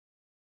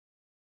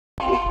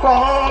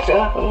crush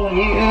on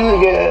you,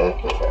 girl.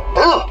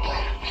 Ooh.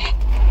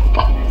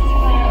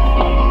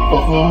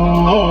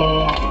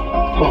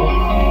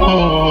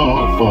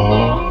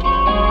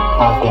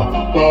 I've got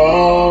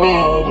bad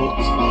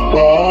habits,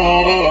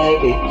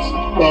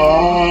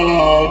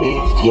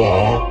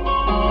 yeah.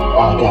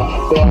 I've got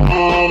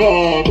bad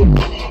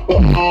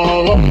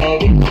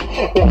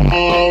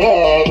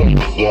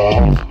habits,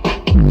 yeah.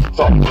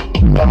 So,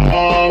 bad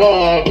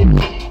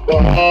habits,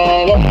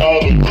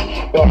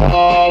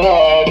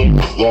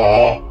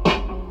 yeah.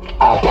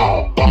 I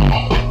got bad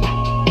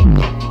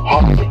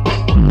habits,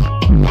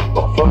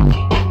 but fuck it,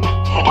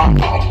 I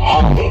got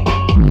habits.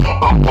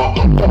 I got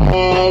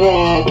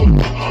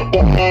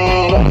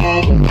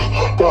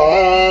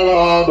bad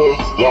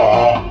habits,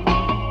 yeah.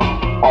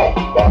 Hey,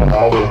 bad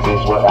habits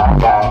is what I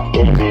got.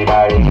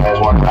 Everybody has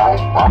one right.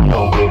 I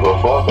don't give a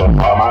fuck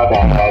about my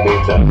bad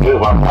habits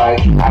until I'm right.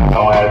 I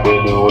don't have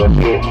to do a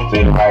shit.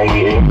 Sit right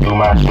here and do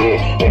my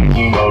shit. And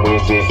you know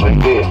this is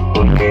legit.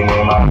 Looking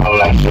in my mouth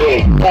like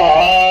shit.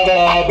 Bad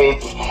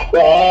habits,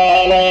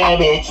 bad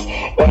habits,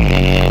 bad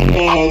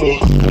habits.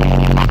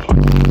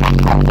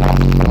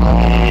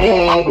 Bad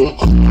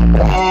habits,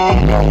 bad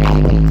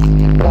habits,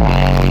 bad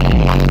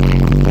habits.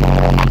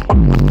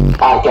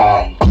 I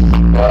got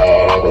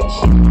bad habits,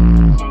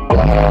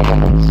 bad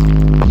habits,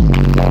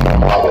 bad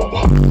habits,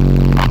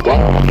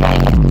 bad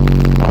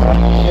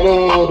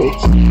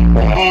habits,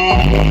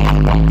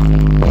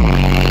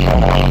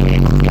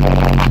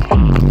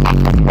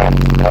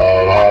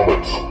 bad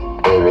habits.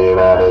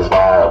 Everybody's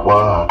got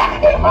one,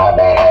 and my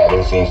bad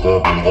habit seems to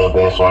be the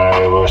best one I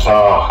ever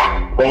saw.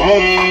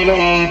 Bad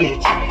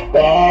habits,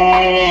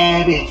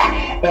 bad habits,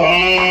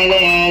 bad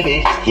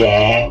habits,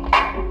 yeah.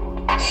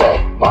 Say,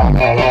 my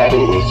bad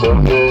habit is so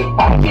good,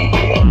 I be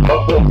getting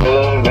up the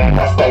goods and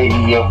I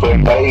stay up for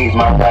days.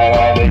 My bad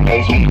habit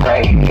makes me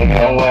crazy,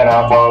 and when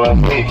I fall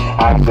asleep,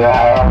 I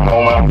die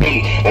on my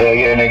feet. Hell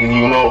yeah, niggas,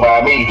 you know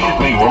about me.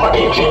 Leave with my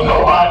bitch, you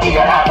know about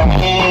Tigga. I got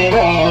bad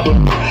habits,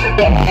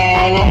 bad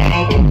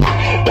habits,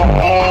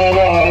 bad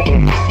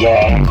habits,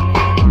 yeah.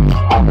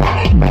 I got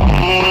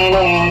bad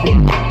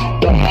habits,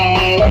 bad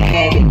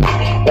habits,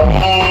 bad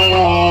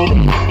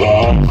habits,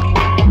 yeah.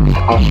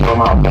 I'll show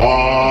my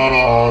bad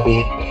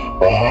habit,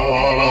 yeah.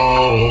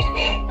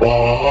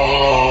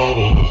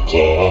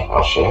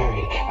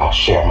 I'll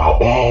share my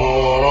bad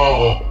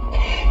habit,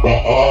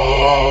 yeah.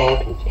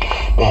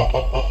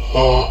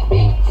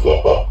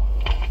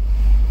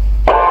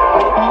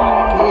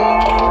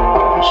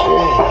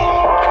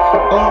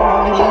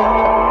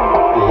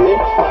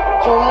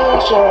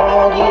 Crush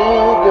on you,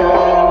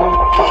 girl.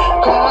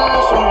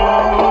 Crush on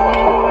you.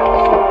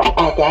 I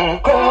got a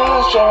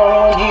crush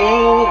on you,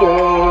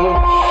 girl.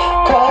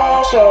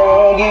 Crush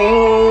on you.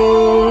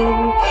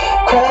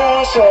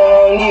 Crush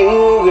on you,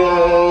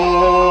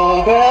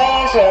 girl.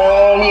 Crush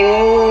on you.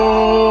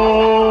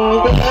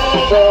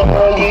 Crush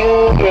on you,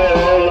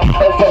 girl. A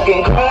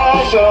fucking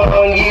crush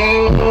on you.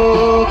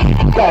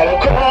 Got a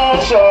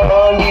crush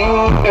on you,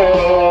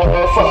 girl. A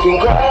fucking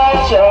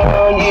crush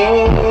on you.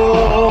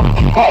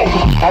 Hey,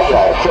 I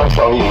got a crush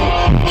on you.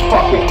 It's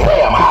fucking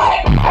damn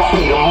hot. I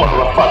see the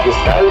motherfucking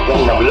skirt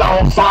and them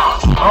long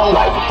socks. I'm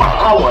like, fuck,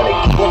 I wanna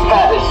get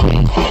inside this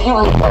shit. You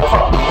look like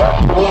fucking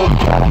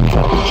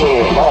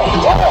kid,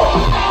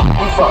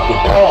 you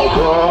fucking bad,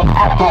 girl.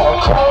 I got a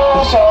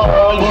crush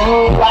on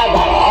you. I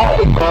got a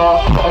habit,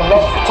 girl. And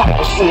that's the type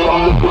of shit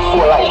I'm looking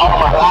for, like, all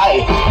my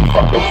life.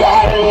 Fucking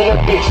bad little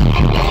bitch.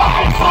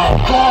 I got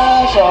a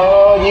crush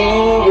on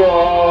you,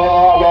 girl.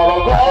 I got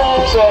a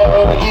crush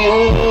on you.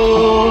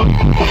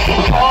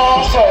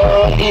 Crush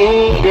on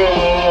you,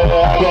 girl.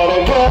 I got a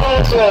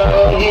crush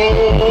on you.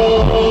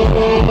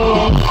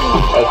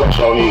 A crush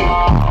on you.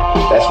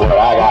 That's what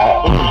I got.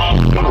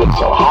 You look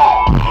so hot,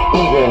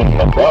 even in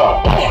the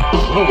dark.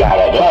 You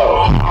gotta go.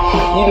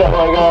 You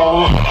never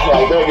go.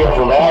 Like that girl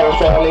from Adam's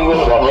Family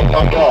with that make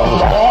my gun.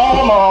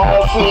 I'm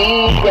all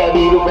sweet, that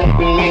be the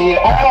baby me. I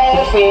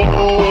see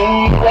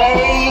you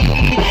play.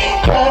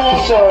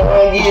 Crush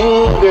on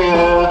you,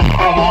 girl.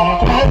 I got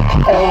a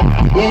crush on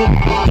you.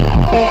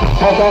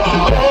 I got a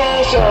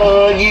crush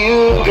on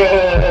you,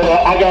 girl.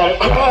 I got a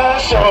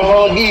crush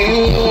on you.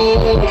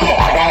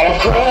 I got a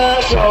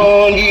crush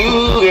on you,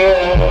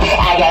 girl.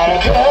 I got a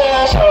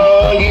crush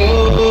on you.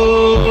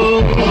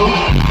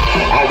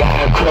 I got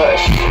a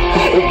crush.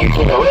 It gives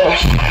me a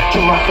rush to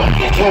my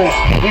fucking chest.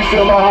 You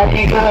feel my heart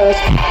because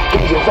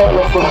things are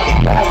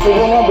fucking faster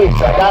than a bitch.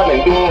 Like I've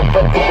been doing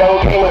fucking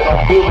cocaine with my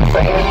people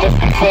saying just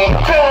the same.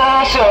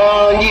 Crush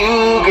on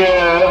you,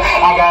 girl.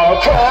 I got a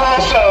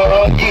crush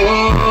on you.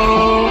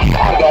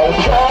 I got a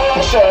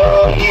crush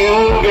on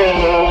you,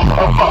 girl.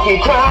 A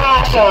fucking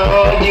crush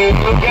on you,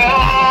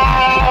 girl.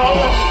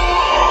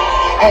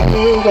 Hey,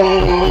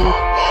 girl,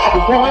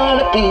 I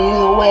wanna be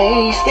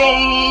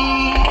wasted.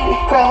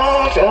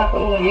 Crush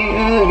on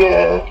you,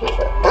 girl.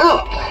 Ooh,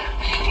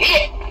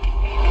 shit.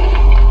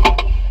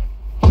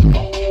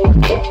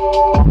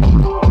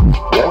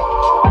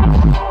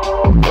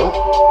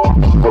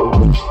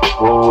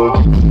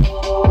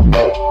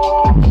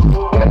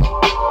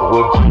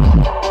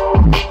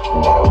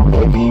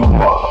 Baby,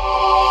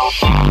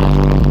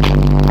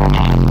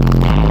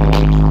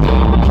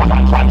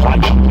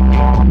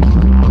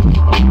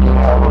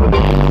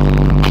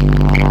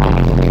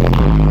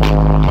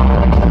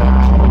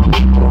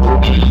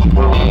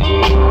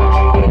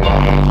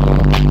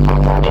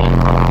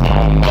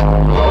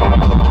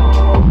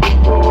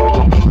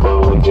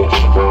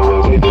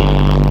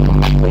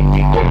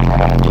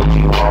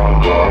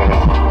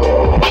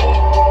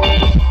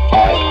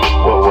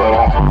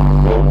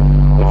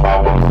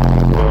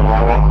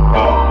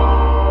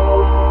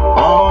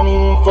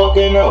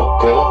 know,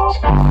 cuz.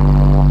 I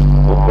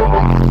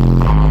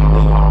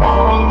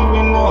don't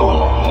even know.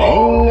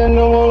 Ain't nothing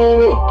I wanna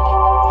do.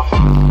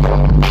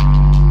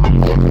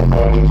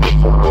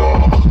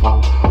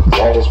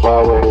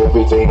 Satisfied with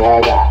everything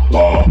I got,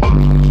 man.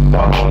 The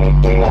only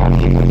thing I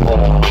keep is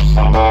love.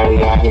 Somebody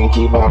I can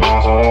keep my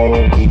mind so I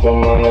can keep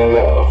them on the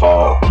love.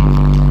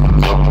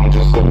 Someone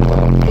just to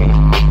love me.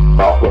 If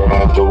I could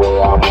have the way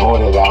I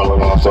want it, I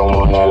would have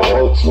someone that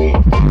loves me.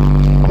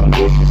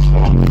 This is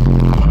me.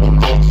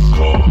 This is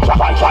me.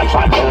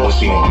 Try knows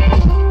me.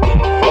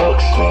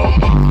 Fucks me.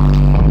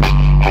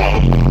 Hey,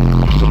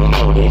 you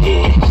know what it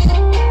is.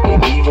 And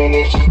even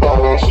if she thought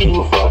that she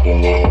was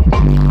fucking it,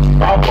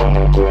 I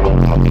wanna do it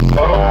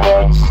so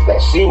much that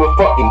she would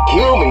fucking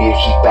kill me if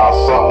she thought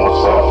something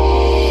was up.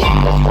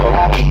 That's what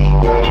I mean,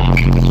 girl.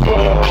 That's what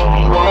I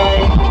want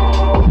right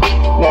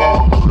now.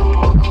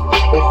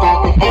 If I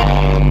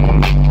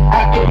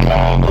could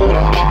have it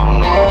all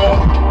now,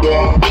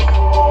 yeah.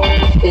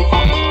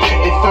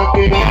 If I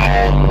could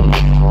have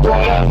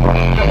what I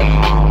want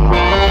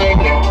right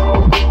now,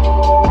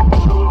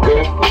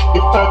 girl.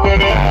 If I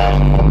could have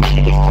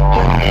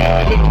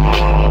it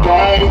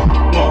right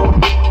now,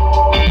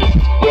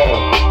 yeah.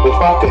 If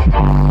I could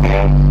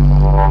have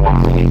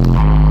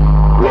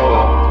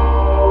love,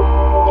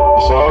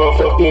 it's all I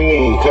fucking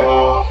need,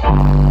 cuz.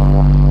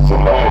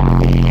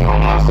 Somebody on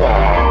my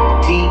side.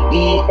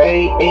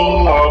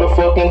 T-E-A-N all the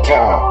fucking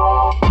time.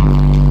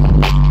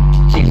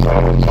 She's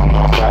always on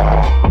my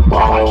side.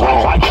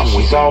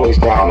 She's always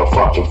down to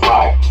fucking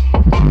fight.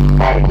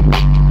 Right?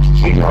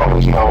 She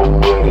always know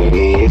what it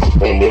is.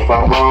 And if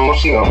I'm wrong,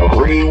 she gonna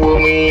agree with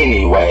me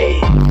anyway.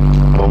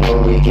 But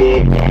when we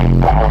get back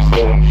by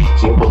herself,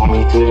 she'll pull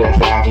me to the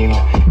side, you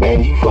know,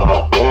 man, you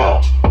fucked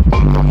up.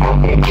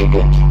 Fucking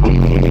nigga, we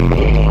need it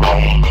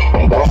anyway.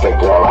 And that's the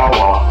girl I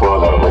want for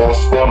the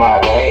rest of my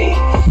days.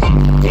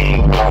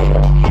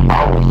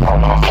 Always on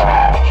my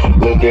side.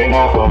 Looking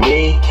out for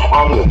me,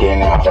 I'm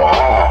looking out for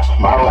her.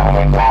 My ride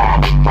and die,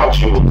 my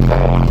true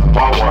love,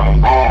 my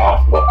one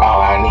pal. But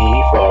all I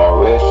need for the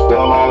rest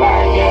of my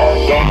life, yeah.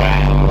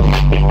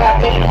 If I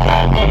could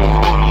have it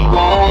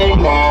right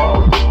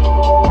now.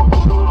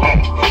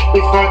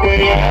 If I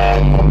could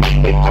have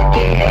it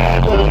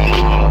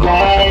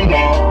right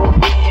now.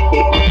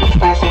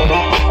 If I said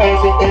that,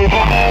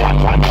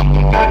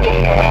 I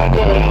could have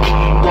it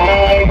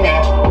right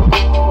now.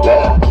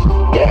 Love,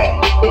 yeah.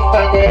 If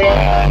I could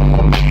have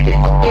it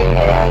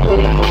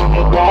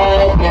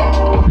right now.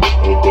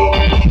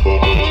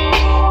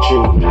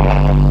 True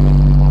love.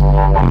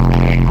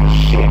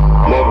 Shit,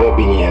 never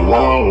being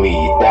lonely,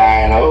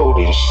 dying old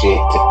and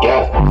shit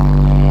together.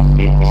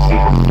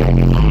 57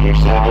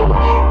 years old,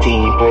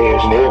 team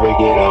players never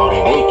get old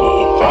and they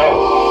get thrown.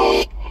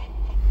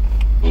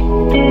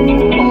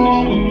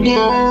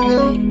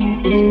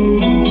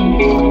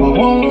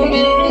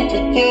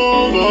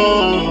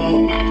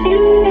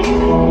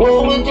 What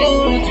we do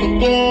it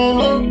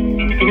together.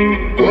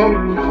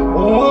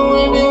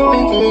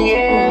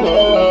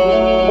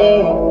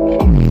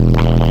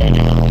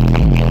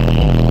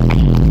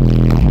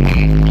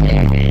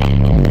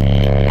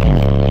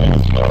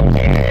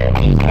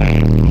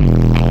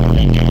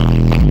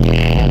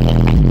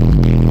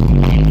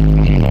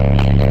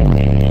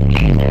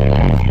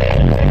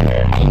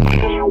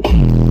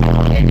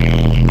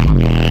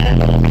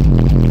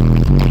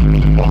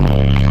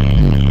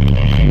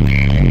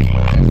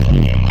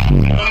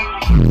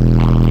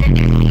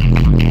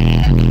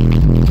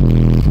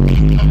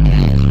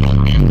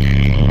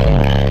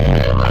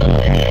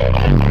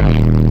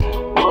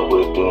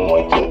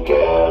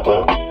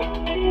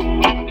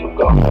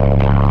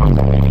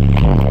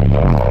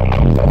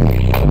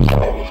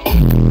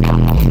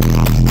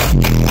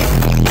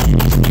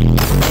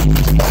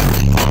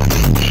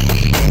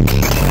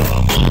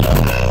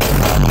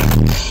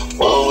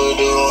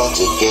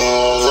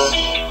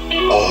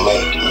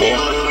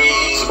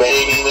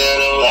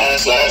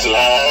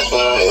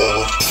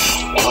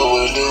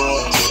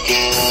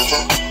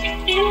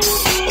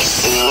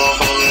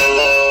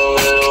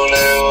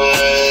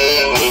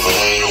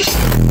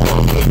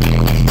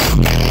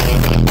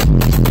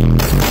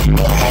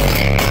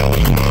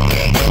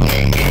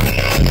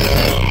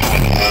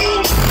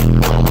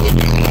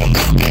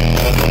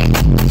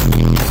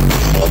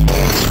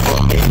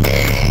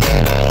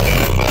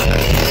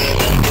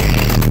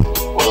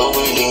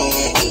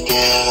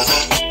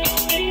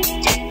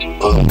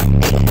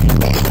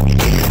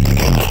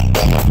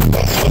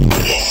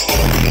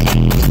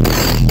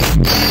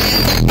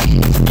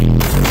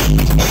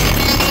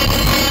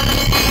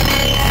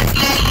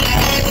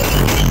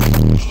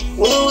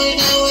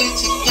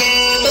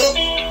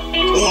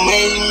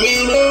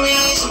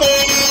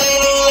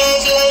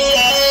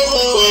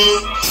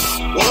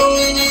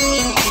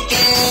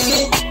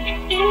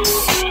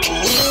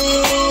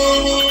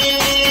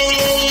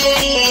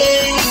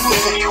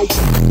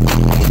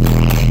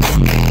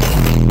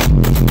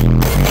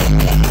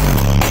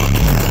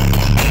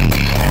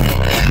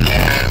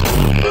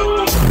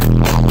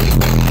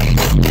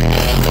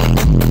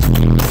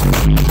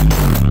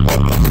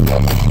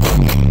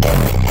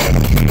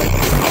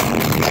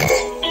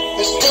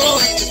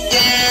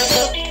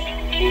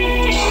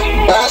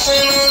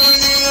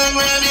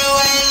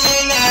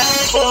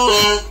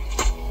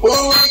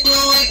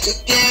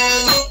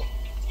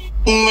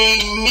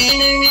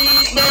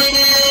 Memories,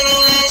 baby,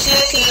 don't last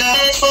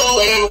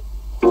forever.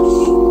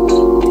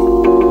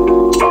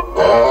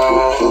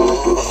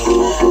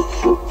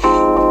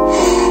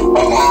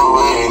 I know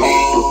what it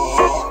means.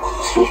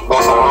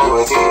 That's alright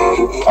with you.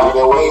 I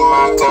can wait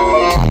my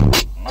time.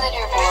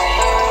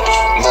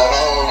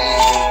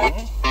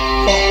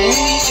 I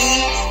need you.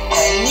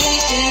 I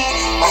need you.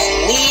 I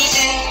need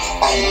you.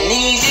 I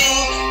need you.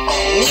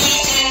 I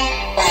need you.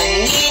 I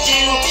need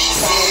you.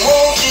 I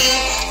want you.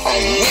 I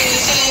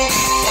need you.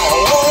 I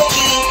want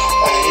you.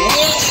 I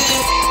need you.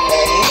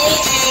 I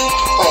need you.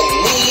 I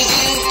need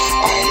you.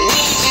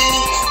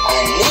 I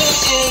need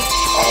you. I need you.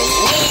 I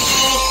need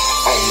you.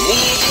 I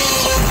need you.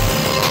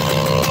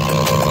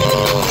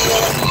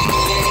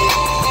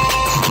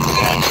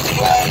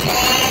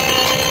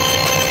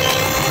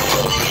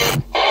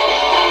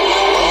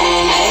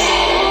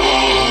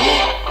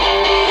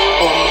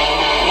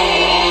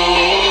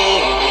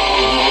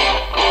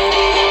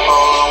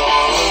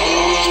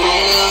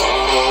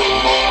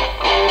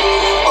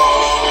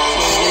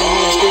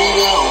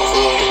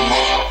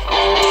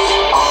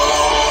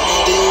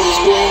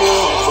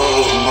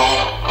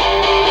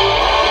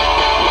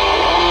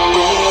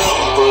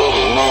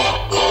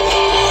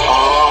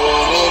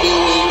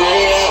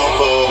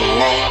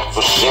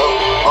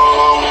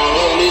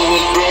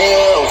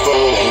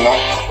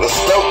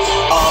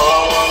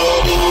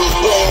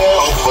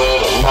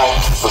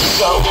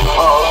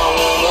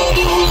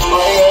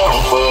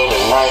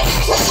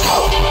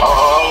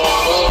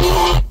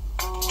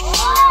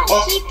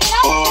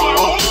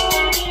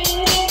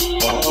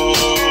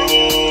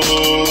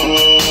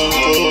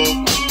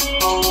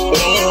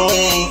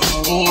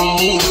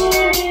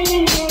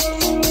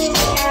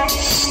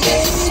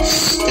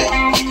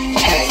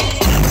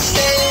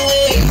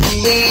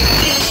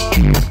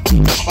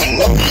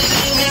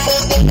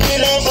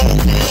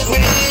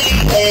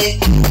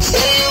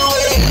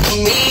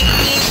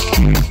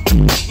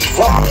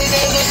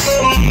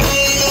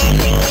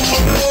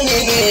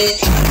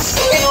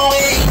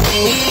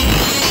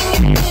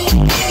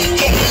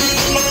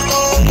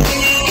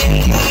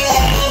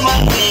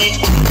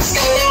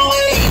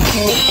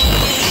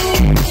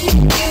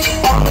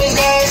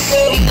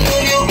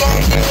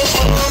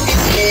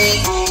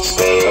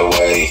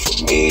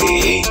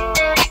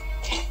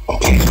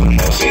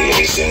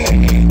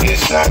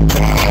 It's not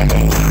time.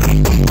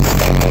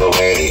 Stay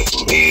away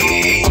from me.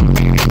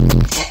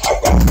 I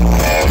got to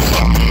have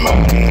some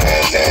money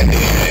at that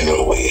end of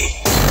the way.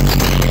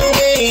 Stay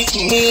away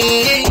from me.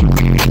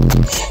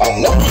 I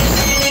know you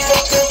see me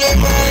fucked up in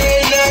my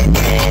head,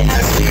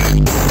 I see.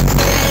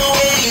 Stay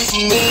away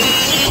from me.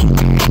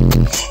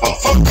 I'm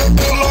fucked up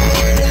in my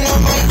head and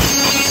I'm like,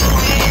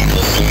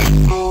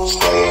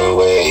 stay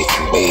away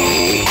from me.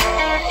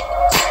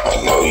 I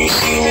know you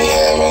see me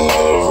having a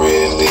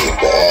really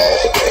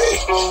bad day.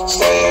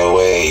 Stay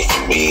away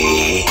from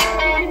me.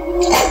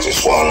 I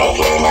just wanna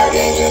play my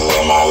games and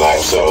live my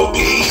life so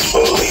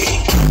peacefully.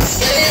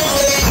 Stay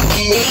away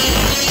from me.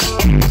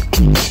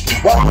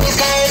 Always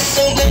got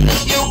something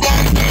that you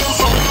got to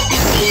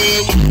focus.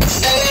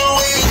 Stay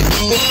away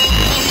from me.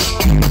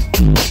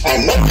 I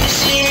know you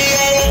see me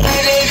having a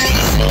bad day.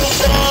 Don't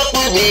fuck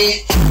with me.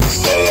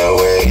 Stay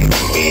away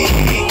from me.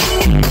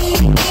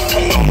 I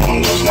know I'm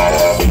just not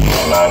happy.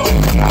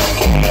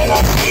 I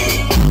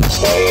see.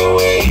 Stay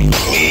away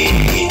from me.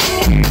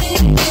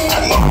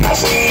 I know I'm not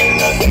saying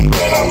nothing,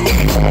 but I'm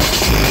thinking about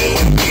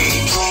feeling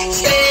deep.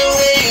 Stay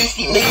away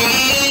from me.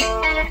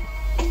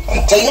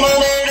 I'm taking my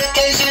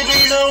medication,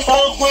 please don't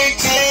fuck with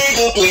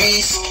Tigga,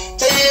 please.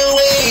 Stay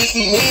away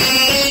from me.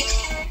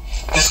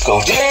 This go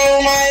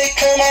jail might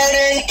come out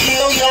and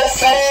kill your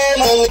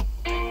family.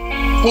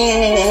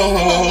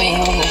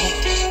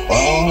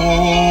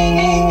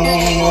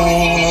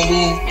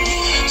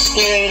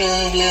 Scared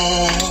of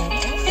love,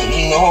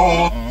 you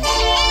know.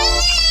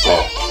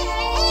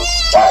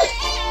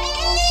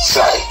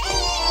 Say,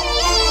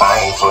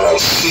 I ain't for that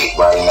shit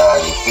right now,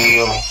 you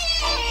feel me?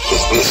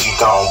 This bitch, you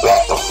gon'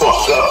 back the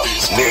fuck up,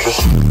 nigga.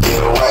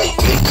 Get away,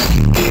 bitch.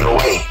 Get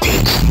away,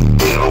 bitch.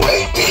 Get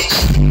away, bitch.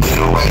 Get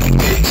away,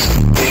 bitch.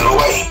 Get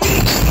away,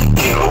 bitch.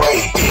 Get away,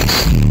 bitch.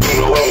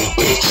 Get away,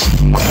 bitch.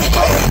 When you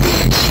play,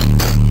 bitch.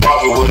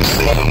 Walking with a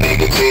slim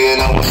nigga, telling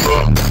them what's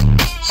up.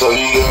 So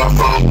you gonna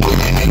fuck with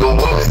a nigga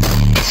what?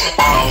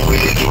 I don't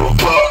really give a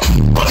fuck.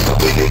 Bust up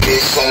with the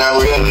bitch and I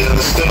really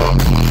understood.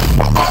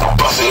 I'm about to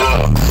bust it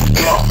up.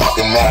 Get I'm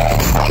fucking mad.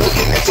 I'm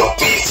looking at your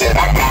bitch and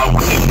I got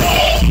really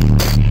mad.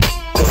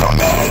 Cause I'm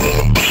mad in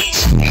the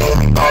bitch.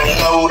 Everybody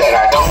know that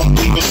I don't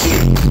give a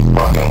shit.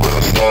 Fucking with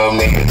a dumb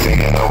nigga,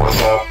 thinking know what's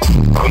up.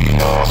 Oh, you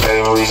know I'm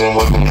saying reason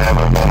what can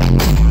never done.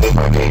 If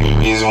I gave you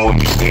reason, would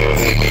you still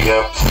hit me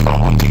up? I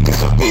want you to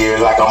disappear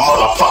like a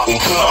motherfucking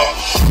cunt.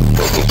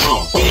 Cause the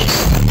truth, bitch,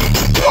 you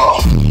too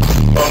dumb.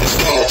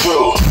 Understand the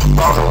truth.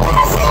 Fuck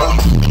around, son.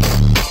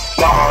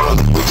 Now all of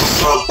the bitches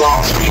slugged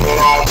down, screaming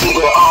out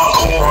Tigga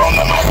encore on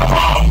the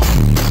microphone.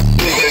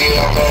 Nigga,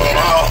 yeah, man, I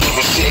don't give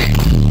a shit.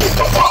 Get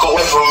the fuck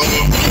away from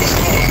me,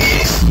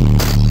 bitch.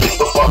 Get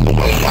the fuck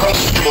away, I'm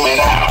screaming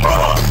out,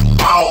 bro.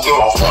 I don't give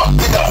a fuck,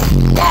 nigga.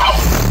 Wow.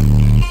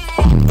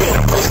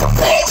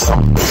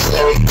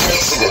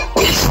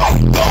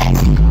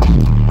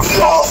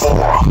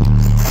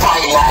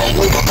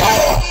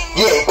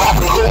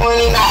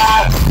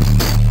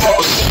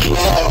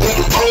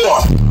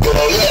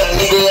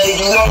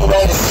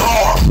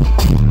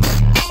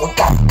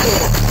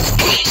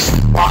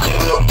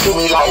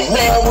 me like,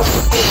 man, what's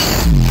the bitch?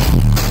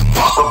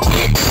 Fuck a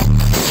bitch.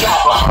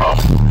 Slap her home.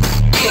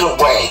 Get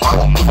away. I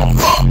don't give a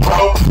fuck,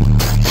 bro.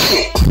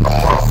 Shit, a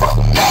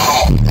motherfucking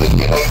mad. Look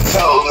at their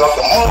toes like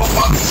a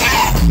motherfucking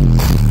side.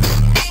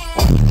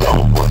 You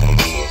know what it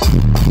is.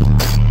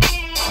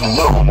 You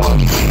know what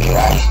it is,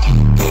 right?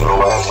 Get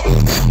away,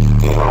 bitch.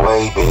 Get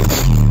away, bitch.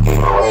 Get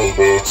away,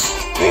 bitch.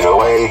 Get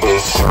away,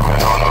 bitch.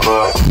 Sherman on the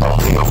butt. Don't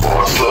feel for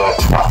a slut.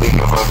 I think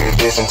a fucking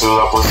bitch until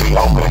her pussy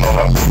open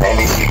up. And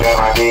if she got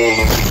my dick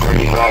and she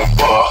pretty like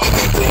fuck.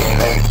 And then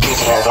the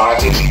bitch has on her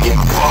dick, she get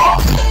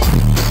fucked.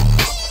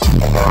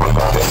 And then we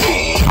about to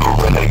see who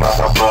really about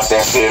to bust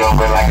that shit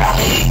open like I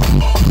mean.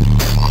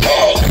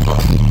 Man, nigga.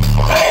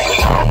 Man,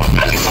 nigga.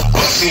 I need some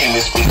pussy in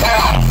this bitch.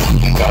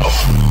 Go.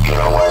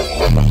 Get away,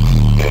 nigga.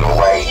 Get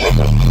away,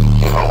 nigga.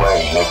 Get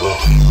away, nigga.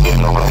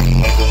 Get away,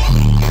 nigga.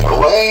 Get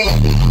away,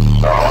 nigga.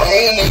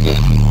 Away, nigga.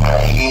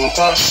 I ain't even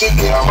talk shit,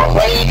 get out my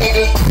way,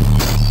 nigga.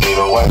 Get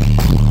away.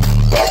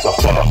 Back the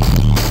fuck.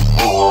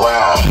 Move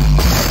around.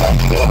 Back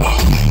it up.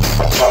 I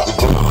tried to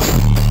do it.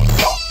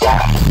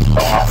 Yeah.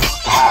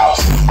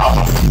 House.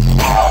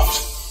 House.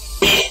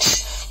 Bitch.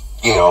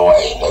 Get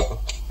away, nigga.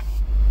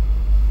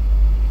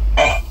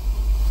 Yeah.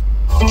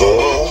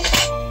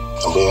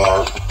 I'm being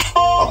hurt.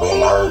 I'm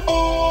being hurt.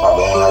 I've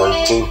been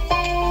hurt too.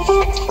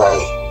 Hey,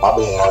 I've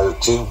been hurt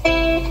too.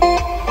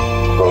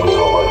 But it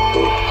don't work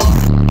too.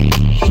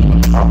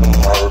 I've been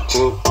hurt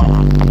too.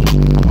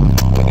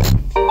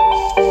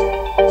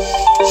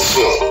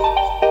 Shit.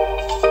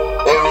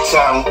 Every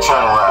time you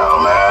turn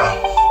around, man,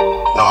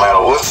 no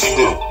matter what you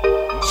do,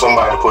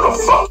 somebody put a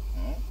fuck.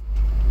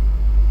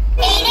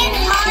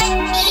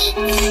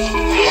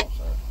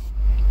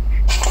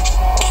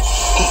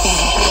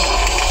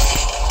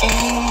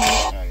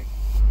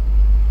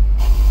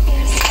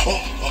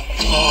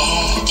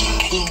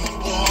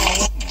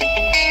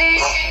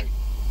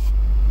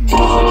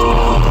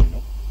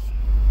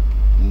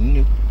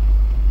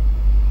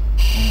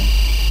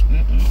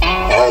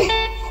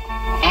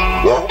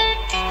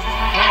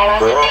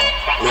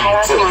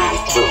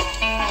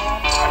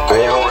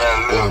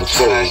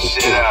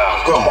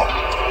 Come on.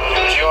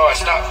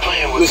 Stop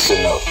playing with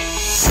listen up.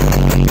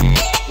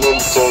 Let me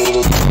tell you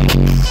the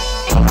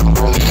truth. I'm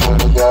really sure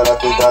to God I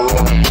think I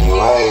love you.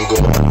 Hey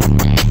girl.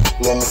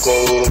 Let me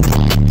tell you the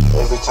truth.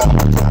 Every time I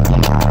turn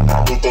around, I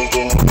be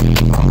thinking of you.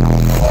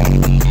 Hey,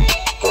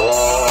 girl, I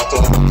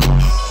tell you the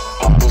truth.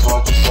 I just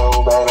want you so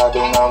bad, I do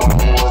not know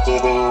what to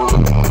do.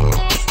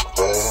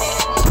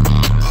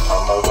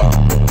 I'm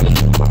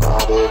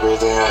about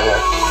everything.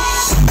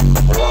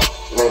 Girl,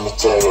 let me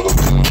tell you the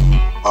truth.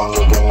 I'm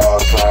looking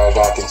outside, I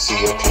can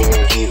see a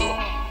clear view.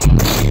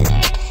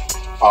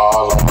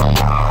 All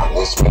around,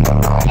 it's been a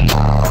long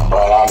time,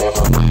 but I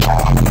never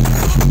forgot.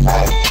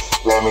 Hey,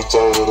 let me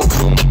tell you the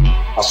truth.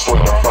 I swear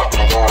to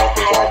fucking God, I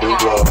think I do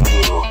love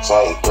you.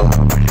 Say, girl,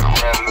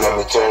 let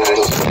me tell you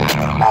the truth.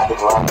 I could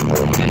rock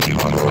you,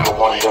 never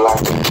wanted to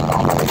like you.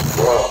 I'm like,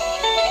 girl,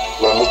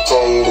 let me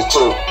tell you the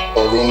truth.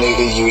 Every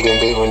nigga you done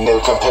been with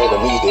never compare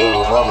to me, dude.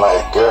 And I'm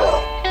like, girl,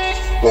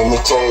 let me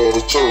tell you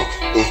the truth.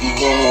 If you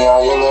give me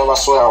all your love, I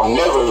swear I'm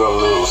never gonna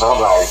lose. I'm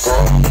like,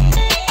 girl,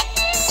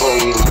 tell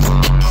you the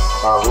truth.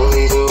 I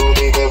really do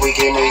think that we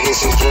can make it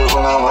see true.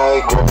 When I'm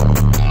like, girl,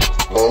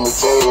 let me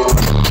tell you the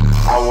truth.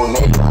 I will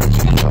never hurt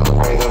you the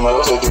way the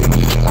mother do.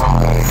 I'm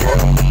like, girl,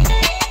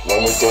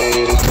 let me tell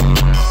you the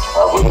truth.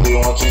 I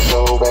really want you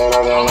so bad,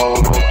 I don't know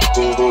what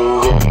to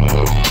do.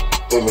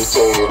 Let me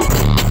tell you the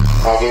truth.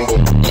 I can do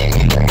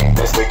anything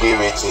just to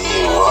give it to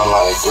you. I'm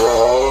like,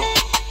 girl,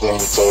 let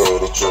me tell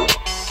you the truth.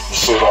 You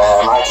should have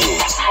had my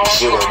kids. You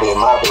should have been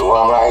my boo.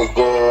 I'm like,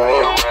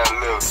 girl,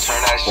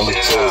 let me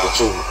tell you the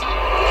truth.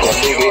 That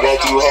nigga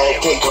that you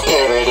had can't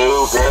compare to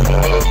you,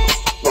 girl.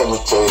 Let me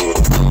tell you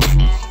the truth.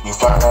 You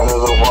find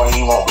another one,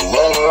 he won't be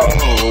nothing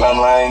like me. I'm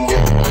like,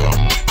 girl,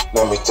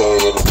 let me tell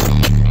you the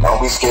truth.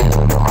 Don't be scared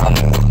of my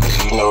love, cause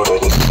you know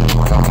that it's true.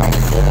 I'm like,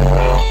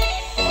 girl,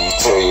 let me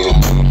tell you the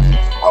truth.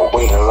 I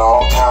wait a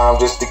long time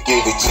just to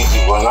give it to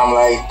you, and I'm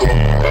like,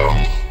 girl,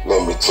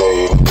 let me tell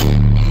you the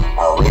truth.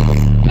 I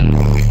really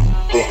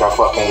think I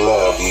fucking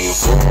love you,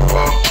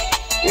 girl.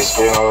 It's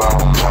been a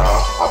long time.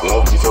 I've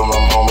loved you from the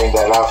moment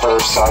that I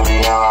first saw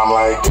you. Now I'm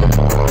like,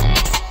 girl,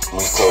 let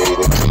me tell you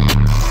the truth.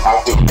 I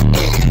do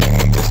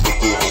anything just to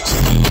give it to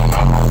you. And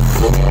I'm like,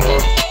 girl,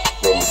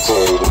 let me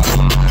tell you the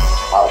truth.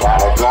 I got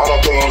a lot of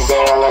things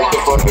that I like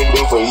to fucking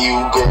do for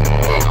you, girl.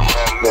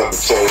 Let me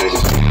tell you the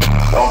truth.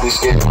 Don't be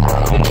scared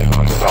of me,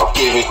 cause I'll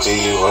give it to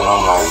you. And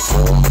I'm like,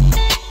 girl,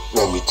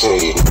 let me tell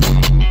you the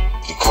truth.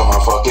 You come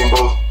my fucking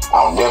boo,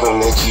 I'll never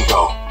let you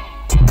go.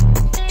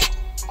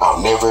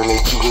 I'll never let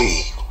you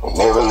leave. I'll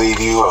never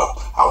leave you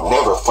up. I'll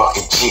never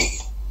fucking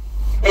cheat.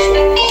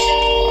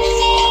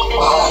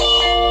 Why?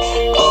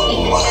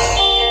 Oh, why?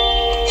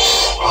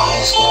 Why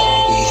it's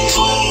gotta be this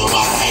way?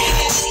 Why?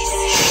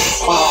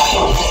 Why?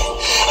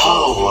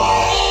 Oh,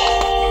 why?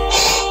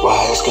 Why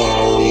it's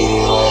gotta be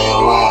this way?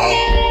 Why?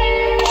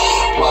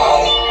 Why?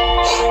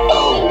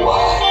 Oh,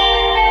 why?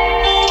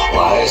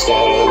 Why it's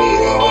gotta be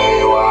that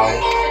way? Why?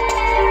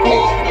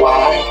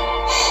 Why?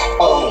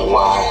 Oh,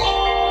 why?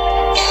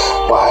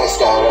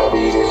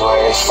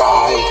 my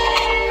side.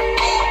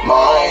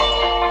 Mine,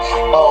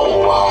 oh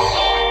why?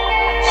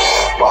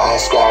 Why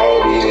it's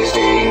gotta be this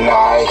day and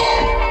night?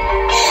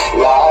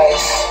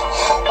 Lies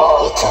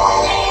all the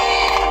time.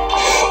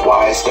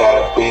 Why it's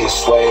gotta be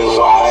this way?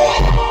 Why?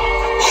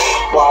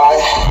 Why?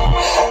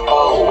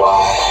 Oh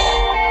why?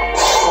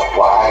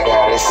 Why I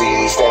gotta see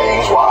these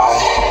things? Why?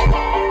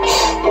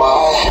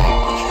 Why?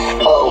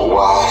 Oh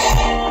why?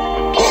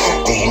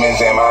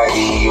 Demons in my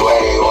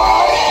way.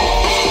 Why?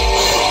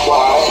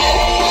 Why?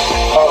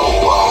 Oh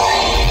why?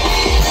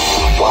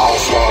 Why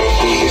it's gotta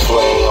be this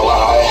way?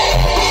 Why?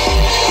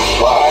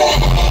 Why?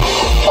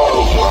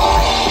 Oh why?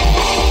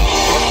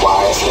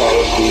 Why it's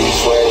gotta be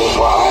this way?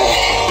 Why?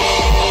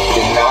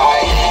 Deny,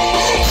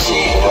 she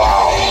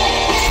lied,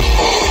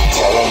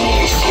 telling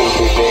me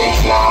stupid things.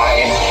 9,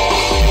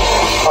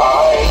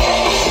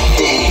 5,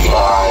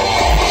 divine.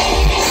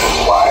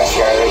 Why it's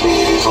gotta be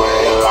this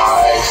way?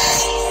 Lies,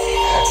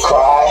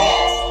 cry,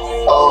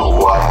 oh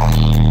why?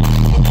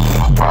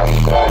 Why you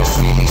gotta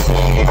see these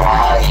things?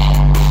 Why?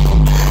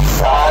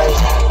 Side,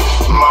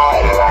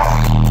 my lie.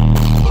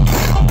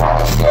 Why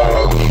it's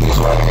gotta be this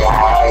way?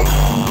 High,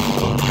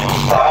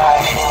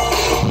 bye,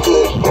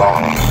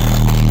 goodbye.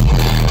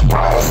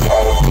 Why it's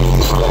gotta be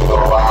this way?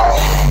 Why?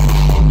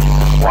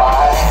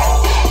 Why?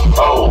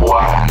 Oh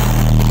why?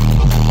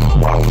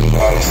 Why we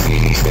gotta see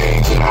these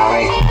things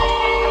tonight?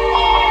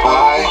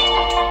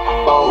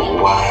 Oh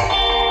why?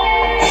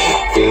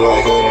 Feel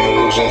like an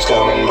illusion's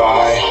coming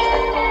by.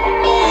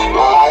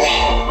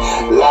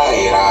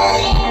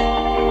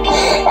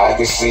 I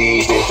can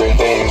see different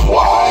things.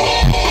 Why?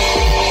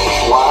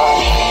 Why?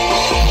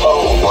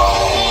 Oh why?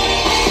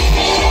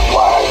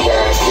 Why I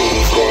gotta see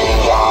these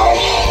things? I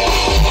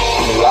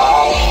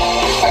lie,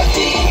 I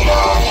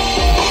deny,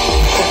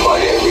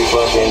 but every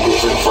fucking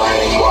different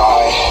frame.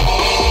 Why?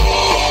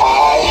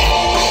 I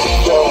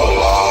don't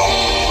lie,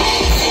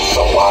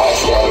 so why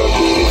it's gotta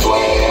be this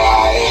way?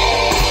 I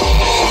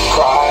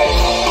cry,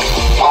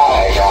 I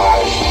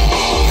die,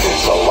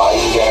 so why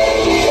you gotta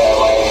be that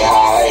way?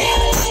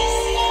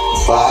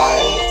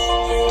 Bye,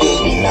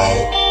 good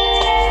night.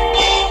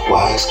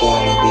 Why it's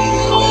gonna be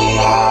this way?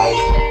 I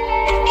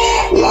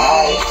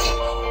life,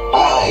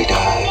 I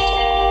died.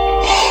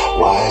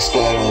 Why it's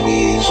gotta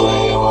be this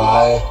way?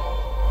 Why?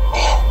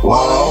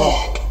 Why?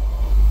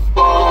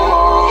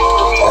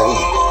 Hey,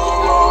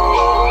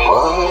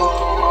 what?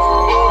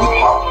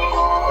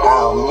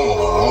 How many,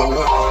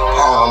 nigga?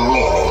 How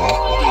many, nigga?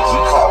 You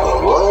call it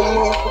what,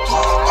 nigga?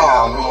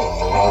 How many,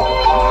 nigga?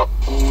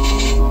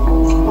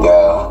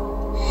 Yeah.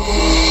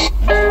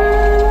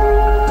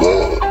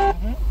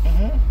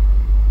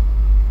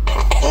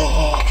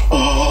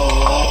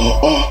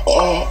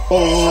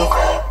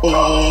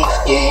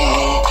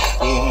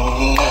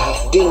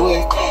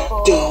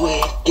 Do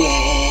it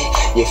again.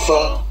 You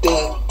fucked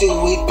up, do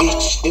it,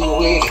 bitch, do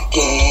it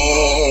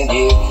again.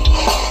 Yeah,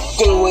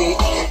 do it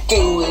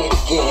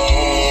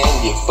again.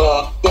 You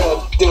fucked up,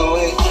 do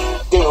it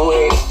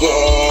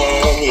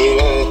again.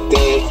 Yeah,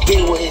 do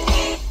it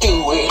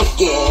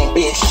again,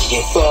 bitch.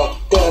 You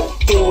fucked up,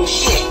 do it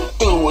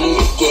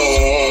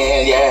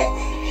again. Yeah,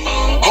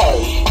 hey,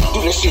 do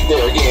this shit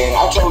there again. I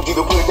told you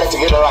to put that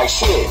together like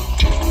shit.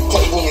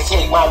 Take me and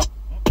take my.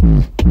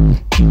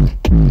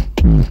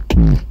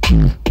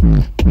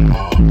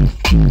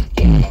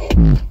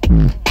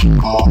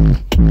 Come on,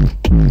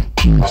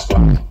 let's go.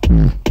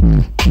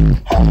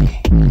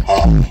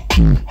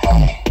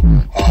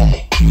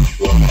 Hey,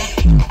 yeah.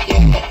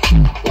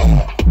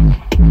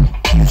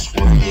 That's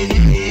what it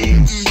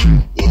is.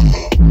 Yeah,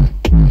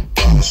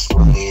 that's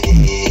what it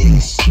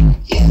is.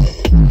 Yeah,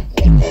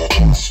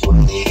 that's what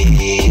it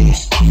is.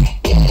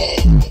 Yeah,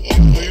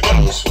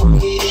 that's what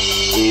it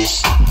is.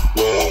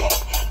 Yeah,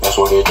 that's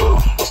what it do.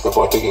 It's the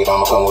boy Tigga,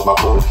 I'ma come with my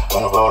crew.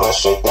 When I roll that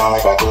shit down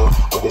like I do.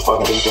 With this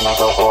fucking beat, then I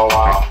go for a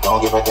while.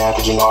 Don't give a damn,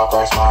 cause you know I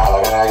crack smile.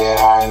 Like I get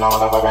high and I'm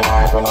motherfucking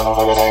nice. But no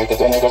motherfuckers hate, cause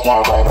the niggas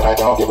not right. But I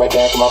don't give a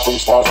damn, cause my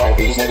freestyle's right.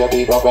 These niggas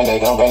be bumping, they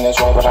don't bend this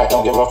way. But I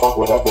don't give a fuck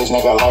what a bitch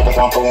nigga like. Cause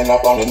I'm pulling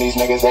up on these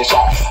niggas, they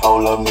shot. Oh,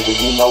 love nigga,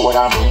 you know what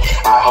I mean.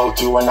 I hold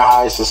you in the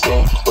highest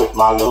esteem. With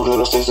my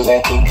little sisters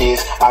and 2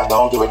 kids. I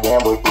don't give a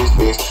damn with this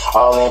bitch.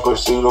 All in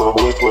pursuit of a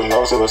bitch with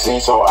no silver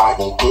scene. So I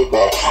can get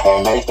back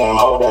and make them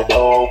hold the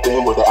door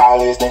open. With the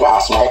eyelids, nigga, I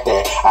smack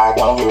that. I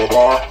don't give a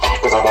damn,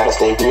 cause I gotta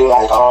stay real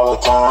like all the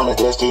time.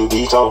 It's just to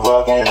be so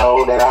fucking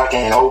old that I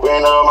can't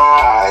open up my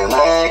eyes,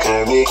 man.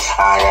 Cause me,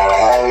 I gotta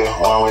have it.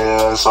 One with the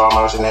other, so I'm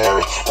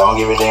mercenary. Don't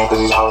give a damn cause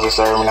these hoes are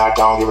serving. I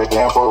don't give a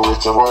damn for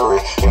rich or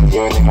worry. If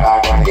you're a nigga,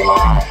 I gotta get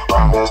mine.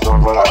 Round that store,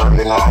 but I heard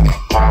it not.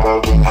 Tired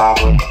of getting high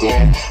with the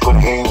den. Put a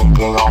hand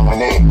on my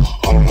neck.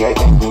 And yeah,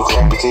 think you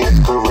crack the tits.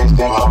 Correct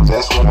them hoes,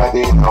 that's what I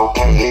did.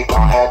 Okay, it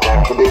gon' have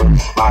that for this.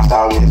 My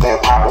style is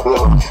that power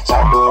blue.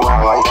 Cycle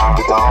around like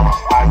Dr. Dome.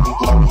 I you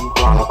know you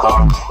gonna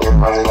come.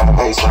 Everybody gotta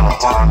pay some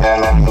time.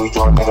 That let New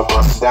York nigga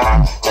bust it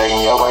down.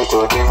 Taking your way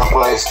to a different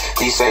place.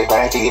 He say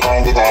bang till you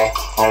bang today.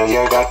 And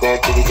you got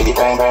that titty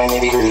bang bang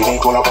nitty gritty.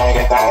 Ain't no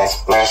banging things.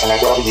 Flashing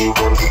that W,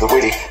 girls to the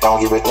witty.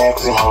 Don't give a damn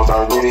cause them hoes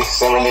are gritty.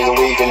 7 days a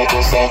week and it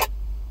just ain't.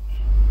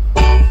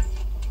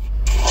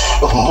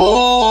 Yeah.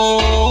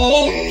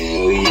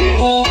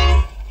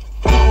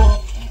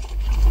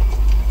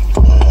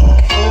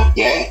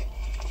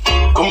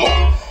 Come on.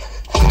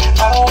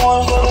 I don't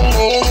want for the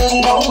niggas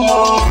no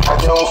more. I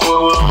don't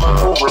fuck with my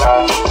whole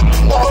life.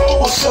 No,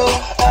 what's up?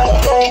 I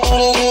don't do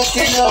the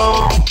history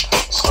show.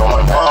 It's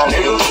going down,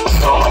 nigga. It's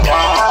going down.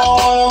 I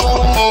don't want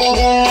for the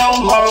niggas no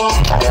more.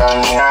 I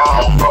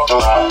don't fuck a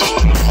lot.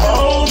 I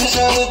don't just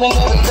have it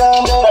every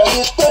time that I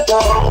hit the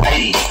door.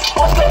 Hey,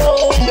 what's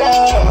going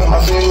down? I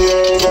said,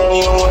 yeah, don't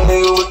even one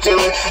nigga was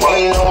chillin'. Well,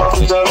 you know my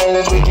freestyle in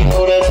this week, you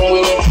know that I'm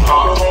with it.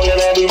 I'm the one that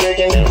I be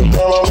wrecking every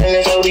time I'm in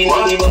it. So these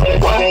niggas, but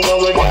that fucking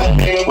goes like that.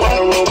 Nigga, on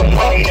the road, but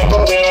I ain't never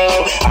been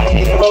out. I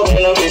ain't never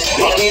been up this.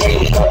 All these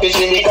niggas talking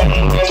shit, they got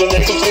no answer,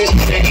 they subsist.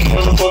 They keep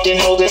motherfucking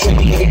hoes, they say,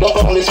 they don't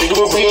phone this shit.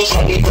 You a real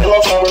shot, they fell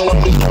off, I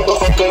remember this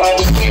motherfucker, I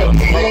just feel.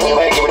 They ain't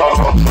like it, I'm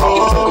wrong. I'm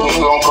just fucking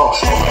you gon' come.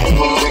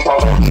 When you think I'm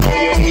wrong,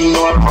 you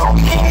know I'm wrong.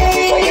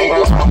 Bitch, I ain't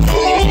wrong.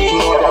 You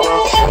know what I'm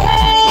wrong.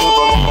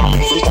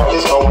 Freestyle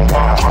is going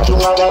down. I do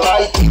not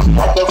like it.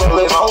 I never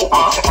let hope.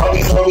 All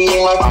these homies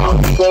ain't like you.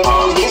 Because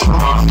I'm this.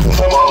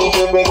 Somebody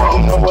just been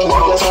going no one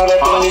knows how that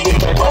funny get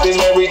back with this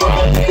everything.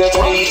 Niggas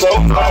say he's so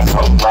fly,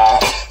 so fly,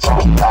 so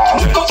fly,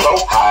 so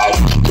high.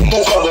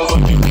 Niggas so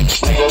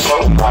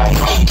fly.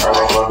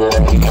 Motherfucker,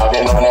 they be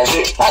talking on that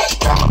shit.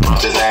 I'ma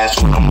punch his ass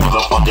with a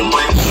motherfucking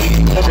brick.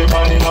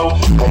 Everybody know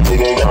that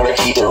nigga gotta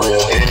keep it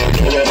real.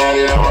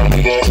 Everybody know that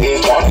nigga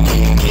is gotta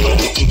keep it real.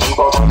 If you keep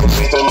on talking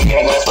shit to me,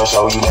 and that's for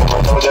sure. You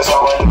never know just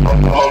how I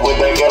come up with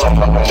that girl.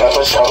 That's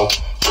for sure.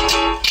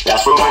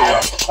 That's for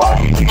real. Why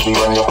do you think me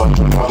run your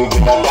fucking mouth? You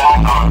gonna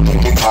die?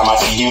 Every time I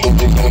see you, the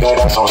nigga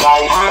that's on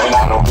sight. And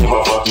I don't give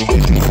a fuck, you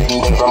bitch, you see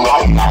me from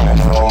light. I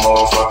know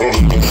motherfucker,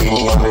 you can see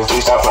me on this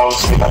freestyle flow.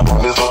 Shit, I'm on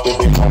this fucking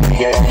bitch,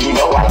 yeah, you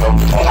know I know.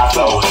 And I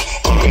flow.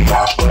 Every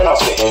time when I'm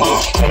sitting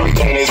this,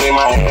 everything is in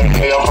my head.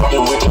 Hey, I'm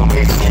fucking with the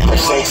bitch. You're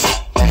sexy,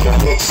 like a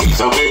bitch, he's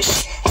a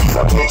bitch. He's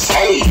a bitch,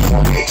 hey, he's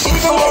a bitch.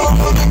 He's a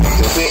motherfucker, he's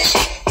a bitch.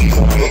 He's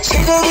a bitch,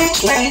 he's a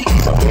bitch, man.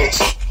 He's a bitch,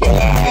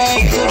 yeah,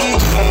 he's a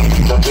bitch, man.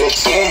 He's a bitch,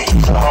 yeah.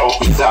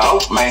 He's a hoe,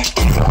 man.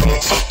 He's a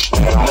bitch.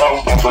 Let him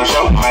know, that's for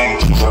sure, man.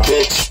 He's a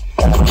bitch.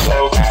 That's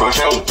for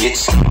sure,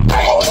 bitch.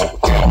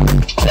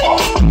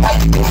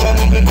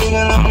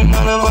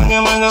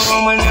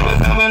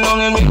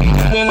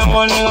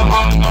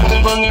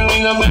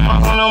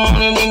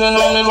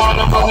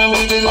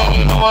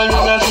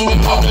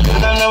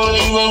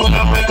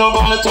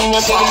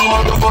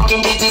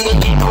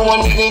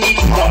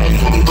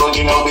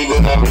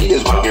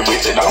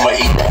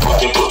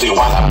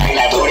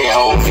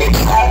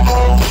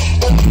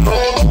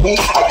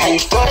 I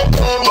can't fuck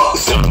them up,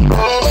 so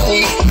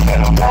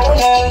and I'm going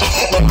out,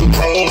 like the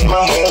pain in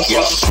my hands,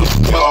 just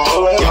I'm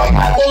rolling like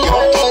I don't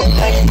know,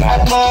 like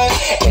not mine,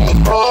 and it's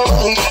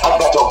probably, I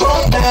got your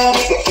blood down,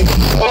 it's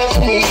for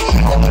me,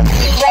 I'm a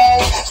big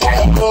ride, so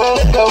I'm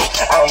gonna go,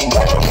 I ain't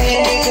never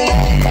been missing,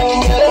 I'm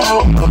gonna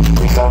know.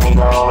 We tell me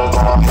that all the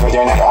time, I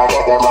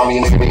got that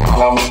mommy, nigga, they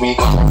call me weak,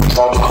 we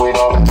start to quit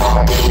all the time,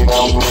 I get it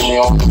down, me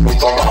on this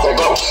bitch, I got to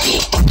go.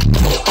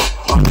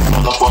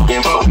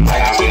 Motherfucking boat,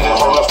 like I said, I'm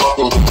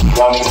motherfucking bitch.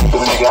 Y'all niggas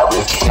because they got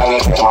rich. Y'all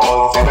niggas my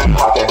motherfucking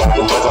pocket. Got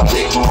the buzz, I'm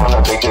sick. You wanna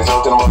take this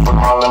out to the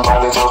motherfucking Harlem,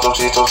 probably so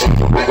shit, so sick.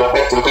 We got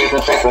back to the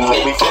basement, fast and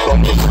let me fuck that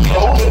bitch.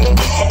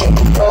 And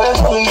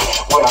personally,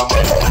 when I'm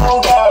back at home,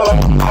 God,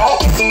 I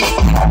can see,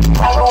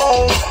 I don't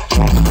wait.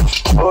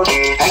 Oh,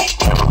 yeah,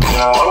 never been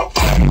a hoe,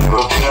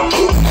 never been a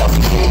bitch.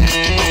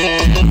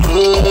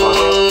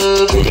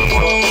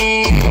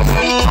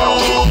 I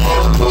don't give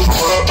a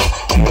fuck.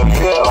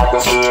 Like a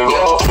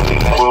cereal,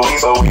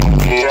 so we can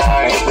get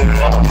out and get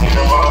up.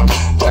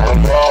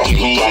 Keep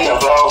me in the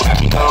flow.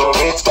 Little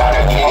bitch got a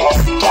ass.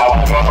 Now I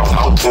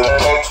go to the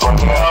next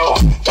fucking hoe.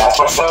 That's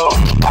for sure.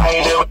 I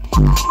ain't never.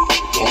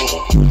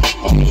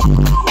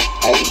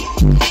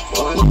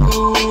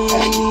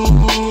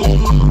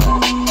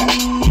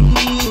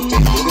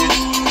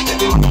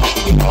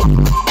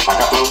 I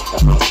got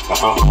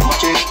flow with my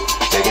chick.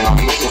 Taking on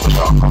me, for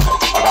sure.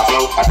 I got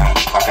flow, I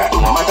got do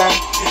my thing.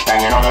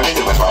 Hanging on the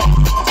niggas, that's right.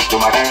 Do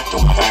my thing.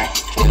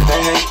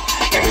 Hey,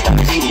 every time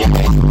they see me,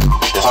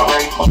 that's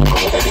alright.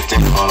 Motherfucker, that big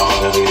thing on all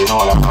the way, they know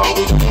what I'm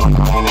probably doing.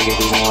 I'm nigga,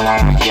 this name when I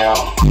knock you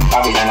out.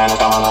 I'll be done on the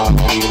time, I'm gonna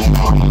leave it.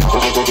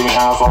 So give me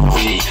how I'm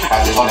free.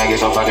 I just wanna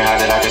get so fucking high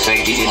that I can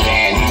say, Jesus,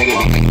 man, these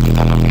niggas be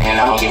and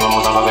I'm gonna give a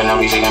motherfucker,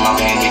 I'll be shaking my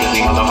pants. Because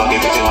these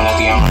motherfucking bitches when I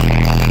see them.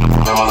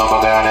 The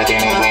motherfucker out of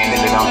there, they playing,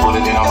 then they gon' put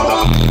it in a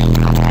motherfucker.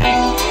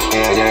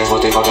 Yeah, that's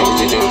what they fucking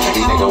bitches do.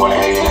 These niggas wanna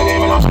hate in the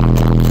game and I'm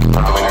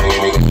fucking out of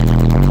here, nigga.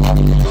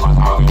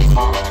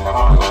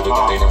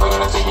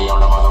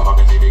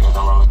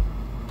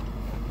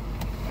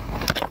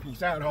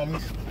 Peace out,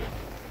 homies.